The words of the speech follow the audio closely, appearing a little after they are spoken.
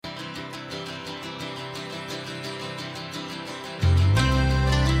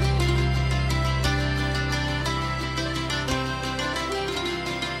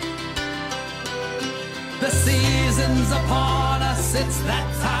season's upon us, it's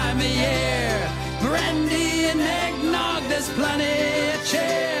that time of year. Brandy and eggnog, there's plenty of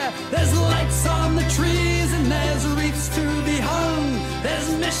cheer. There's lights on the trees and there's wreaths to be hung. There's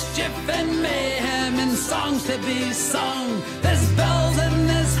mischief and mayhem and songs to be sung. There's bells and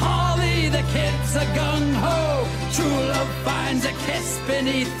there's holly, the kids are gung-ho. True love finds a kiss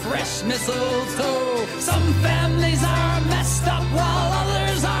beneath fresh mistletoe. Some families are messed up while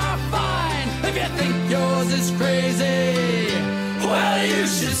others are fine. If you think yours is crazy, well, you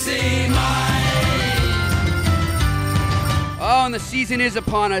should see mine. Oh, and the season is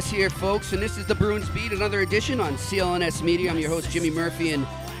upon us here, folks, and this is the Bruins Beat, another edition on CLNS Media. I'm your host, Jimmy Murphy, and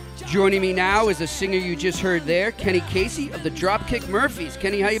joining me now is a singer you just heard there, Kenny Casey of the Dropkick Murphys.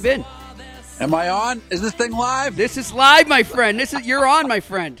 Kenny, how you been? Am I on? Is this thing live? This is live, my friend. You're on, my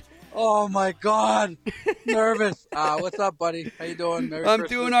friend. Oh my God, nervous. What's up, buddy? How you doing? Merry I'm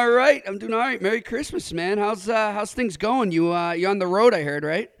Christmas. doing all right. Merry Christmas, man. How's things going? You on the road? I heard,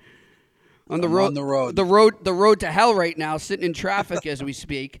 right? On the road. The road to hell right now, sitting in traffic as we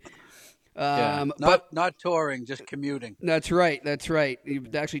speak. Not touring, just commuting. That's right.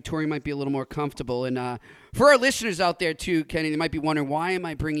 Actually, touring might be a little more comfortable. And for our listeners out there too, Kenny, they might be wondering, why am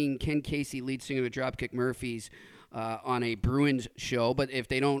I bringing Ken Casey, lead singer of the Dropkick Murphys, on a Bruins show? But if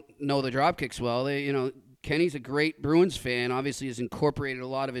they don't know the Dropkicks well, Kenny's a great Bruins fan. Obviously, has incorporated a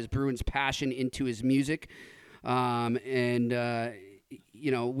lot of his Bruins passion into his music. We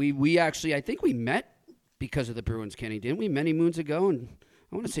actually, I think we met because of the Bruins, Kenny, didn't we? Many moons ago, and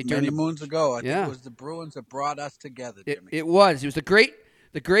I want to say many moons ago. I think it was the Bruins that brought us together, Jimmy. It was the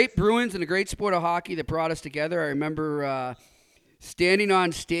great Bruins and the great sport of hockey that brought us together. I remember standing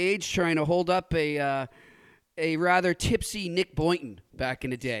on stage trying to hold up a rather tipsy Nick Boynton back in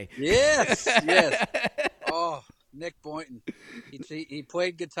the day. Yes. Oh, Nick Boynton. He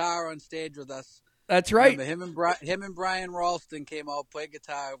played guitar on stage with us. That's right. Remember him and Brian Ralston came out, played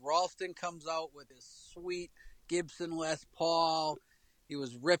guitar. Ralston comes out with his sweet Gibson Les Paul. He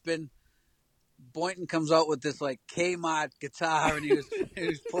was ripping. Boynton comes out with this like Kmart guitar, and he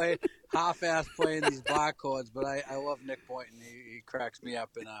was playing half-ass playing these bar chords. But I love Nick Boynton. He cracks me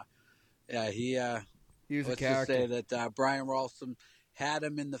up, and he was a character. Let's just say that Brian Ralston had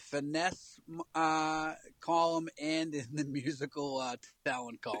him in the finesse column and in the musical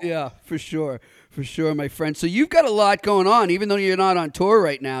talent column. Yeah, for sure, my friend. So you've got a lot going on, even though you're not on tour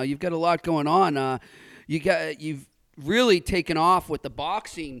right now. You've got a lot going on. You've really taken off with the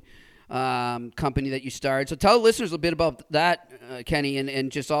boxing company that you started. So tell the listeners a bit about that, Kenny,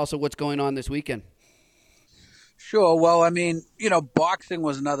 and just also what's going on this weekend. Sure. Well, I mean, boxing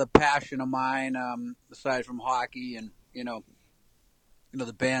was another passion of mine, aside from hockey, and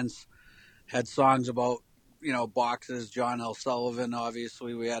the bands had songs about, boxers. John L. Sullivan,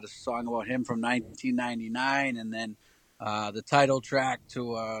 obviously, we had a song about him from 1999, and then the title track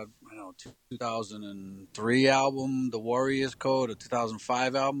to 2003 album, The Warriors Code, a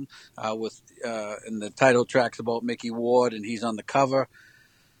 2005 album, and the title track's about Mickey Ward, and he's on the cover.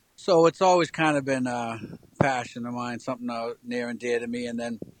 So it's always kind of been a passion of mine, something near and dear to me. And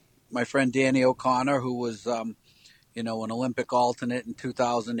then my friend Danny O'Connor, who was an Olympic alternate in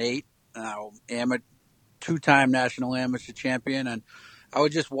 2008, two-time national amateur champion, and I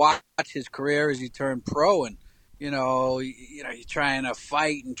would just watch his career as he turned pro, and he's trying to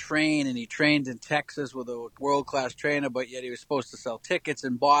fight and train, and he trained in Texas with a world-class trainer, but yet he was supposed to sell tickets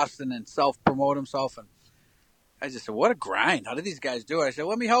in Boston and self-promote himself, and I just said, what a grind. How do these guys do it? I said,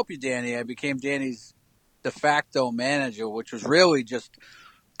 let me help you, Danny. I became Danny's de facto manager, which was really just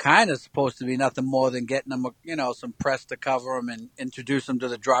kind of supposed to be nothing more than getting him, some press to cover him and introduce him to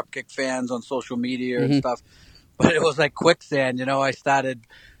the Dropkick fans on social media and stuff. But it was like quicksand. I started,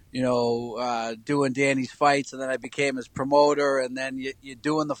 doing Danny's fights, and then I became his promoter, and then you're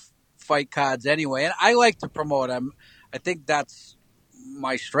doing the fight cards anyway. And I like to promote. I think that's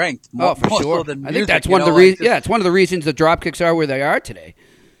my strength. For sure. Than music, I think that's one of the reasons. Yeah, it's one of the reasons the Dropkicks are where they are today.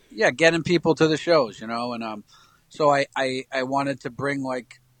 Yeah, getting people to the shows, and so I wanted to bring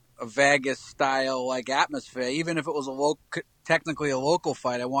like a Vegas style like atmosphere, even if it was technically a local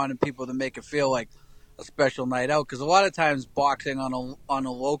fight. I wanted people to make it feel like a special night out, because a lot of times boxing on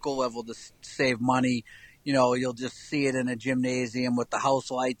a local level to save money, you'll just see it in a gymnasium with the house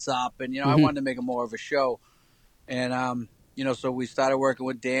lights up, and I wanted to make it more of a show, and so we started working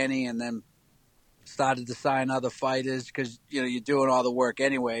with Danny, and then started to sign other fighters, because you're doing all the work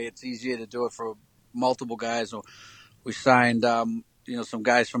anyway. It's easier to do it for multiple guys. So we signed some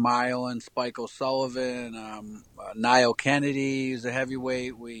guys from Ireland, Spike O'Sullivan, Niall Kennedy, who's a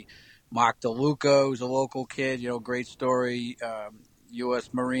heavyweight. Mark DeLuca, who's a local kid, great story, U.S.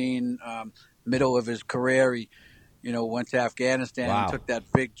 Marine, middle of his career. He went to Afghanistan and took that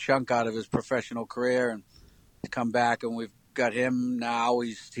big chunk out of his professional career and come back, and we've got him now.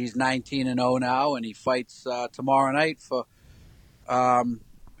 He's 19-0 now, and he fights tomorrow night for at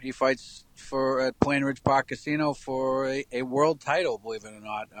Plain Ridge Park Casino for a world title, believe it or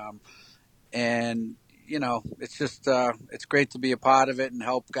not. And it's just it's great to be a part of it and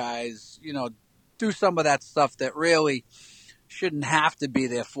help guys, do some of that stuff that really shouldn't have to be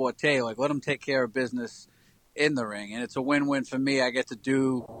their forte. Like, let them take care of business in the ring, and it's a win-win for me. I get to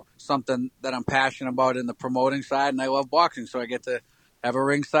do something that I'm passionate about in the promoting side, and I love boxing, so I get to have a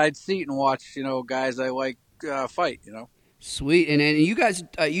ringside seat and watch, guys I like fight. Sweet. And you guys,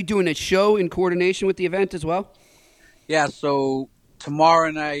 you doing a show in coordination with the event as well? Yeah. So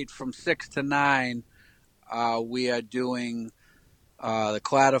tomorrow night from 6 to 9, we are doing the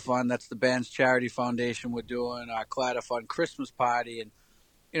Cladathon. That's the band's charity foundation. We're doing our Cladathon Christmas party, and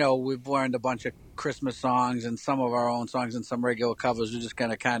we've learned a bunch of Christmas songs and some of our own songs and some regular covers. We're just going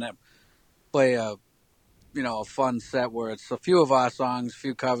to kind of play a fun set where it's a few of our songs, a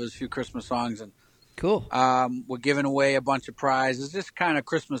few covers, a few Christmas songs. And cool. We're giving away a bunch of prizes, just kind of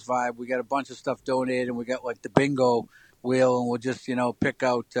Christmas vibe. We got a bunch of stuff donated, and we got like the bingo wheel, and we'll just, pick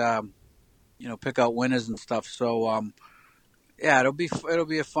out winners and stuff. So, yeah, it'll be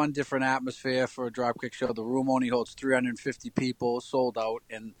a fun, different atmosphere for a Dropkick show. The room only holds 350 people, sold out,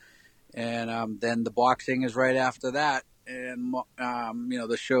 and then the boxing is right after that. And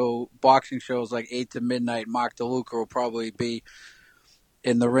the boxing show is like 8 to midnight. Mark DeLuca will probably be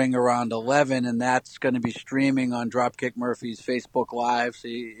in the ring around 11, and that's going to be streaming on Dropkick Murphy's Facebook Live. So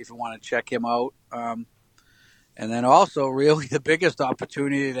if you want to check him out. And then also, really, the biggest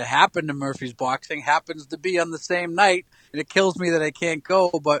opportunity to happen to Murphy's Boxing happens to be on the same night. And it kills me that I can't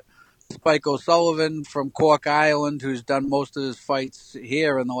go, but Spike O'Sullivan from Cork Island, who's done most of his fights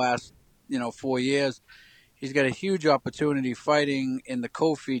here in the last, 4 years, he's got a huge opportunity fighting in the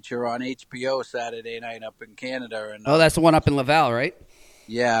co-feature on HBO Saturday night up in Canada. And that's the one up in Laval, right?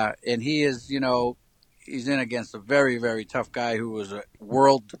 Yeah, and he is, he's in against a very, very tough guy who was a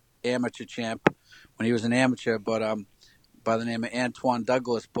world amateur champ when he was an amateur, but by the name of Antoine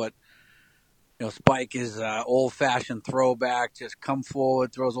Douglas. But Spike is old-fashioned throwback, just come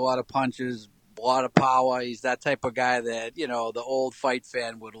forward, throws a lot of punches, a lot of power. He's that type of guy that the old fight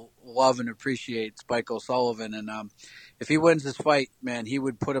fan would love and appreciate. Spike O'Sullivan, and if he wins this fight, man, he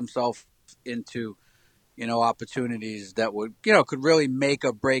would put himself into opportunities that would could really make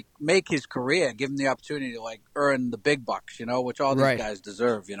his career, give him the opportunity to earn the big bucks, which all these guys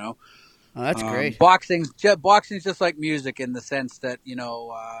deserve. Oh, that's great. Boxing's just like music in the sense that,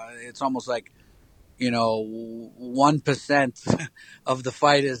 it's almost like, 1% of the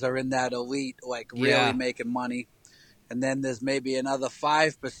fighters are in that elite, really making money. And then there's maybe another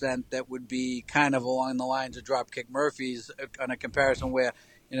 5% that would be kind of along the lines of Dropkick Murphys on a comparison where,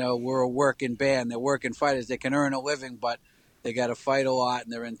 we're a working band. They're working fighters. They can earn a living, but they got to fight a lot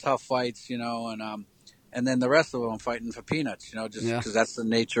and they're in tough fights, and then the rest of them fighting for peanuts, just because that's the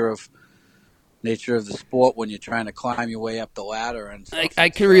nature of the sport when you're trying to climb your way up the ladder and stuff. I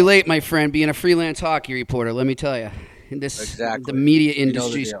can relate, my friend, being a freelance hockey reporter. Let me tell you, the media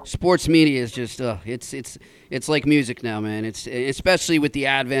industry, sports media is just it's like music now, man. It's especially with the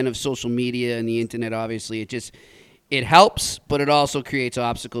advent of social media and the internet. Obviously, it helps, but it also creates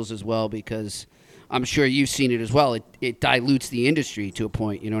obstacles as well because I'm sure you've seen it as well. It dilutes the industry to a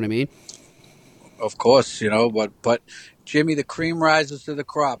point. You know what I mean? Of course, but Jimmy, the cream rises to the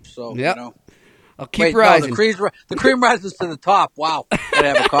crop. So I'll keep rising. No, the cream rises to the top. Wow. Gotta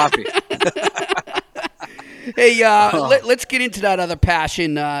have a coffee. Hey, let's get into that other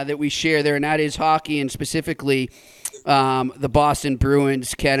passion that we share there, and that is hockey, and specifically the Boston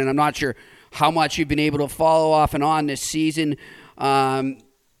Bruins, Ken. And I'm not sure how much you've been able to follow off and on this season.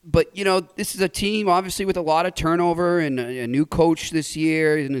 But, this is a team, obviously, with a lot of turnover and a new coach this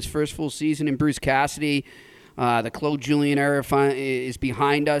year in his first full season in Bruce Cassidy. The Claude Julien era is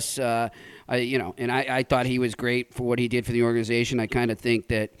behind us. And I thought he was great for what he did for the organization. I kind of think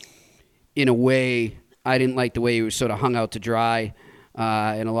that, in a way, I didn't like the way he was sort of hung out to dry,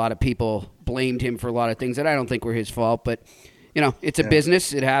 and a lot of people blamed him for a lot of things that I don't think were his fault. But, it's a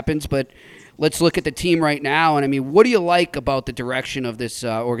business. It happens. But let's look at the team right now. And, I mean, what do you like about the direction of this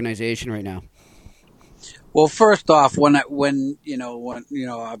organization right now? Well, first off, when obviously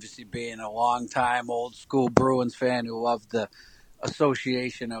being a long time old school Bruins fan who loved the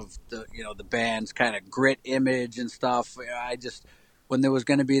association of the band's kind of grit image and stuff, when there was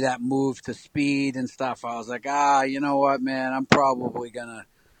going to be that move to speed and stuff, I was like, you know what, man, I'm probably going to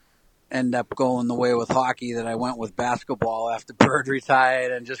end up going the way with hockey that I went with basketball after Bird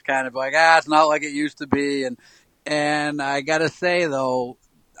retired, and just kind of like, it's not like it used to be. And And I gotta say though,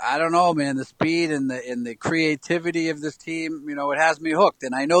 I don't know, man. The speed and the creativity of this team, it has me hooked.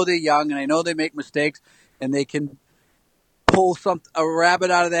 And I know they're young, and I know they make mistakes, and they can pull a rabbit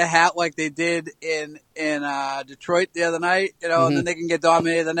out of their hat like they did in Detroit the other night, and then they can get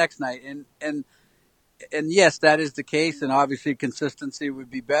dominated the next night. And yes, that is the case, and obviously consistency would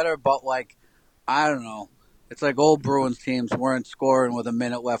be better. But I don't know. It's like old Bruins teams weren't scoring with a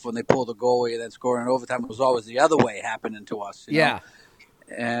minute left when they pulled a goalie and then scoring in overtime. It was always the other way happening to us. Yeah.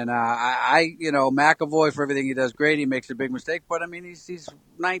 And McAvoy, for everything he does, great. He makes a big mistake, but I mean, he's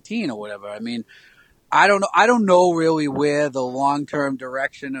 19 or whatever. I mean, I don't know. I don't know really where the long-term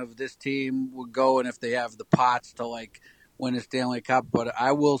direction of this team would go, and if they have the pots to win a Stanley Cup. But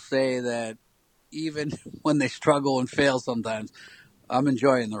I will say that even when they struggle and fail sometimes, I'm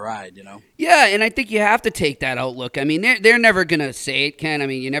enjoying the ride, Yeah, and I think you have to take that outlook. I mean, they're never going to say it, Ken. I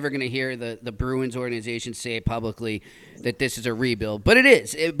mean, you're never going to hear the Bruins organization say it publicly that this is a rebuild. But it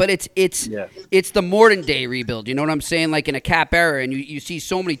is. It's the modern day rebuild. You know what I'm saying? Like in a cap era, and you see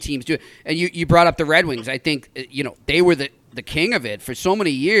so many teams do it. And you brought up the Red Wings. I think, they were the king of it. For so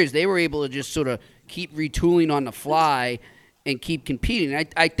many years, they were able to just sort of keep retooling on the fly and keep competing. And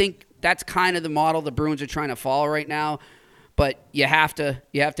I think that's kind of the model the Bruins are trying to follow right now. But you have to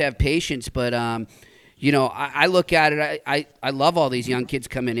have patience. But I look at it. I love all these young kids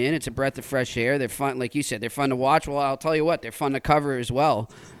coming in. It's a breath of fresh air. They're fun, like you said. They're fun to watch. Well, I'll tell you what, they're fun to cover as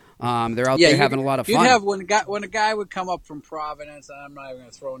well. They're out there having a lot of fun. You'd have when a guy would come up from Providence. And I'm not even going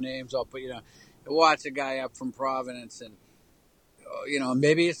to throw names up, but you watch a guy up from Providence, and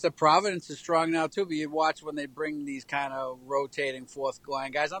maybe it's the Providence is strong now too. But you watch when they bring these kind of rotating fourth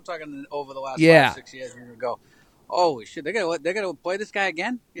line guys. I'm talking over the last 5-6 years. You go, holy shit! They're gonna play this guy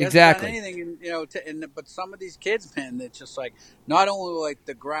again. He exactly. Hasn't done anything, but some of these kids, man, it's just not only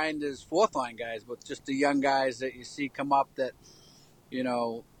the grinders fourth line guys, but just the young guys that you see come up that,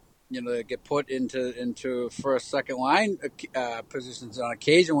 they get put into first, second line positions on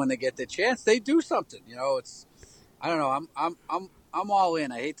occasion when they get the chance. They do something. It's I don't know. I'm all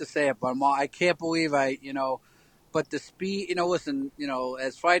in. I hate to say it, but I can't believe But the speed, listen,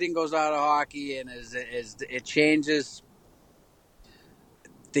 as fighting goes out of hockey and as it changes,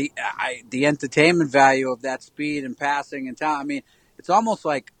 the entertainment value of that speed and passing and talent. I mean, it's almost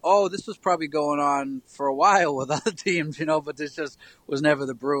like, this was probably going on for a while with other teams, but this just was never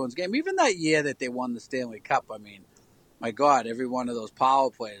the Bruins game. Even that year that they won the Stanley Cup, I mean, my God, every one of those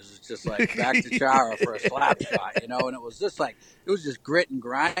power plays was just back to Chara for a slap shot, and it was just it was just grit and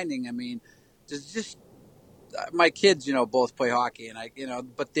grinding. I mean, just my kids, both play hockey,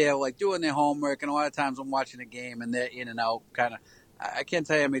 and but they're doing their homework, and a lot of times I'm watching a game and they're in and out kind of. I can't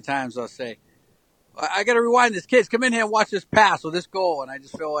tell you how many times I'll say, I got to rewind this. Kids, come in here and watch this pass or this goal. And I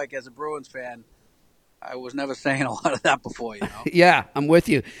just feel like as a Bruins fan, I was never saying a lot of that before, Yeah, I'm with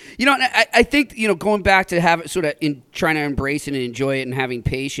you. And I think, going back to have it sort of trying to embrace it and enjoy it and having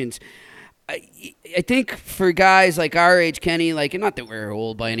patience, I think for guys like our age, Kenny, not that we're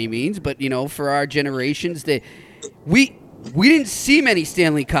old by any means, but, for our generations, that we didn't see many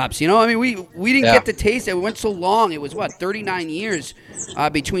Stanley Cups, I mean, we didn't get to taste it. We went so long. It was, 39 years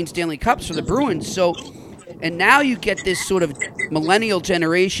between Stanley Cups for the Bruins. So, and now you get this sort of millennial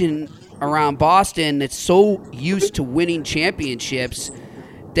generation around Boston that's so used to winning championships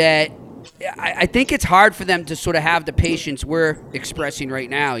that I think it's hard for them to sort of have the patience we're expressing right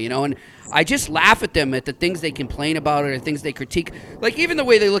now, and I just laugh at them, at the things they complain about or the things they critique. Even the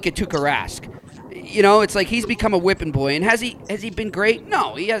way they look at Tuukka Rask. It's like he's become a whipping boy. And has he been great?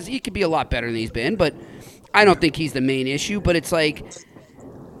 No, he has. He could be a lot better than he's been, but I don't think he's the main issue. But it's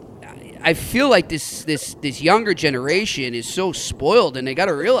I feel like this younger generation is so spoiled, and they got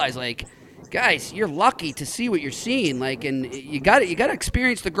to realize, guys, you're lucky to see what you're seeing, and you got to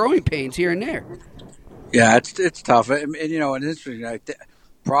experience the growing pains here and there. Yeah, it's tough, and it's interesting.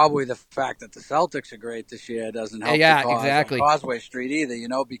 Probably the fact that the Celtics are great this year doesn't help. Yeah, the cause exactly. On Causeway Street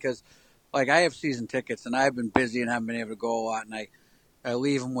either, because I have season tickets and I've been busy and haven't been able to go a lot, and I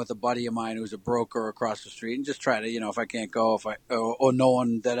leave them with a buddy of mine who's a broker across the street and just try to, if I can't go, or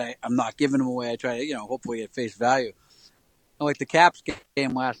knowing that I'm not giving them away, I try to, hopefully at face value. And the Caps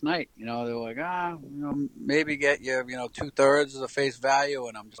game last night, they were maybe get you, 2/3 of the face value,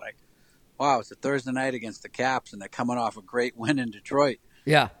 and I'm just wow, it's a Thursday night against the Caps, and they're coming off a great win in Detroit.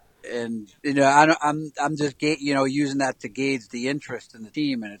 Yeah. And I'm just using that to gauge the interest in the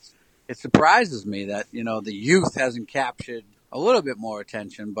team, and it surprises me that the youth hasn't captured a little bit more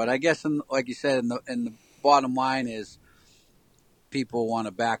attention. But I guess, like you said, in the bottom line is people want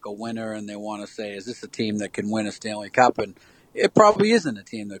to back a winner, and they want to say, is this a team that can win a Stanley Cup? And it probably isn't a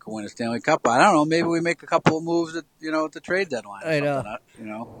team that could win a Stanley Cup. I don't know. Maybe we make a couple of moves at the trade deadline. I know.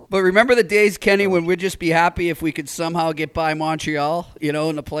 Or But remember the days, Kenny, when we'd just be happy if we could somehow get by Montreal, in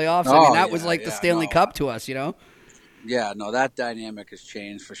the playoffs. I mean, that was like the Stanley Cup to us, Yeah, no, that dynamic has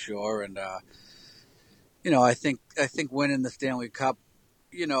changed for sure, and I think winning the Stanley Cup,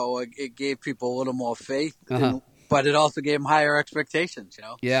 it gave people a little more faith, but it also gave them higher expectations.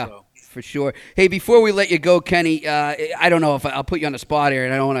 Yeah. So. For sure. Hey, before we let you go, Kenny, I don't know if I'll put you on the spot here,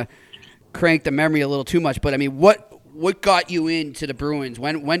 and I don't want to crank the memory a little too much, but I mean, what got you into the Bruins?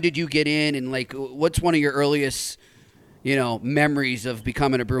 When did you get in, and like, what's one of your earliest, memories of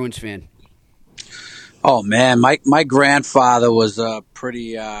becoming a Bruins fan? Oh man, my grandfather was a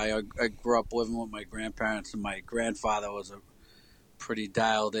pretty. I grew up living with my grandparents, and my grandfather was a pretty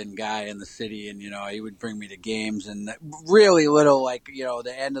dialed in guy in the city, and he would bring me to games and really little, like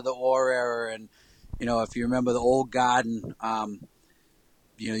the end of the Orr era, and if you remember the old Garden,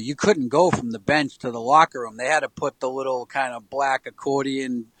 you couldn't go from the bench to the locker room. They had to put the little kind of black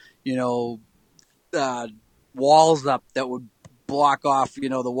accordion walls up that would block off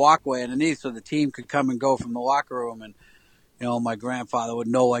the walkway underneath so the team could come and go from the locker room. And my grandfather would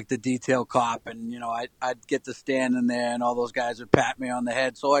know like the detail cop, and I'd get to stand in there, and all those guys would pat me on the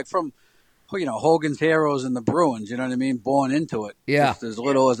head. So like from Hogan's Heroes and the Bruins, you know what I mean, born into it, just as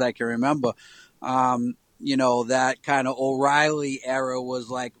little as I can remember. That kind of O'Reilly era was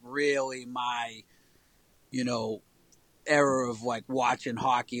like really my era of like watching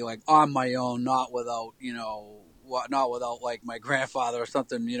hockey like on my own, not without like my grandfather or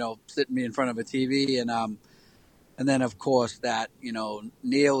something sitting me in front of a TV. And then, of course, that,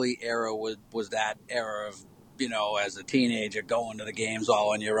 Neely era was that era of, as a teenager going to the games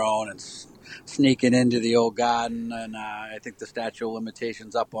all on your own and sneaking into the old Garden. And I think the statute of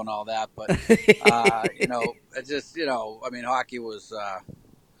limitations up on all that. But, it just, I mean, hockey was, that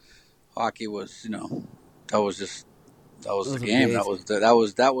was the game.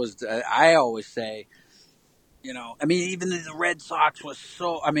 That was, I always say, I mean, even the Red Sox was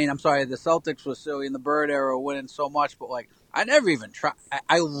so. I mean, I'm sorry, the Celtics was silly in the Bird era, winning so much. But like, I never even tried.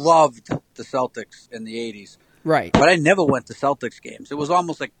 I loved the Celtics in the '80s, right? But I never went to Celtics games. It was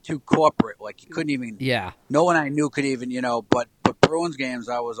almost like too corporate. Like you couldn't even. Yeah. No one I knew could even. But Bruins games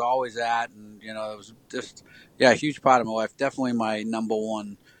I was always at, and it was just a huge part of my life. Definitely my number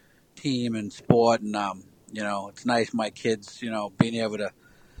one team in sport, and it's nice my kids, being able to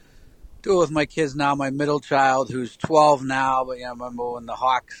do it with my kids now. My middle child, who's 12 now, but I remember when the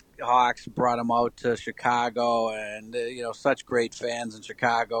Hawks brought him out to Chicago, and such great fans in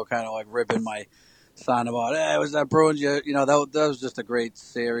Chicago, kind of like ribbing my son about, hey, was that Bruins? That was just a great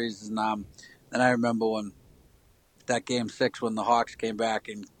series. And I remember when that Game 6 when the Hawks came back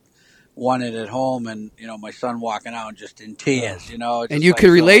and won it at home, and my son walking out just in tears. And you could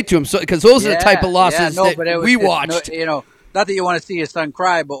relate to him, because those are the type of losses that we watched. Not that you want to see your son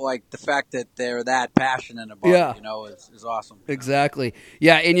cry, but like the fact that they're that passionate about it, is awesome. Exactly.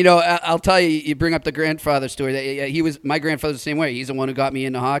 Yeah, and I'll tell you, you bring up the grandfather story. My grandfather's the same way. He's the one who got me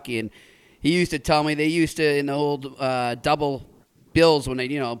into hockey, and he used to tell me they used to, in the old double bills, when they,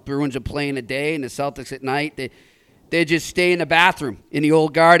 Bruins are playing a day and the Celtics at night, they'd just stay in the bathroom in the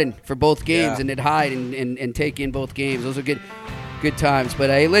old Garden for both games, and they'd hide and take in both games. Those are good times.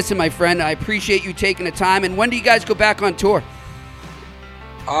 But hey, listen, my friend, I appreciate you taking the time. And when do you guys go back on tour?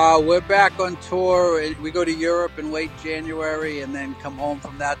 We're back on tour. We go to Europe in late January, and then come home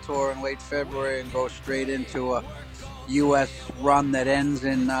from that tour in late February and go straight into a U.S. run that ends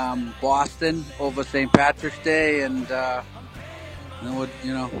in Boston over St. Patrick's Day, and then we'll,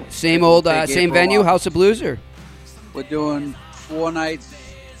 same venue, House of Blues, or we're doing 4 nights,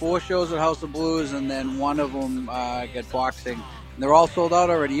 4 shows at House of Blues, and then one of them get boxing. They're all sold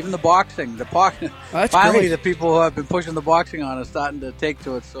out already. Even the boxing. Finally, great. The people who have been pushing the boxing on are starting to take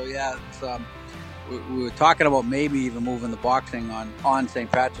to it. So yeah, it's, we were talking about maybe even moving the boxing on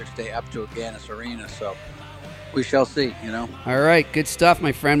St. Patrick's Day up to Agganis Arena. So we shall see. All right, good stuff,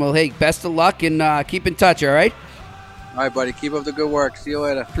 my friend. Well, hey, best of luck, and keep in touch. All right. All right, buddy. Keep up the good work. See you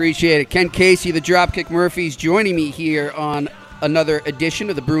later. Appreciate it. Ken Casey, the Dropkick Murphys, joining me here on another edition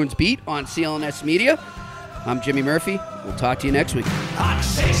of the Bruins Beat on CLNS Media. I'm Jimmy Murphy. We'll talk to you next week. I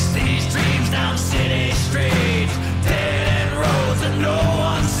chase these dreams down city streets.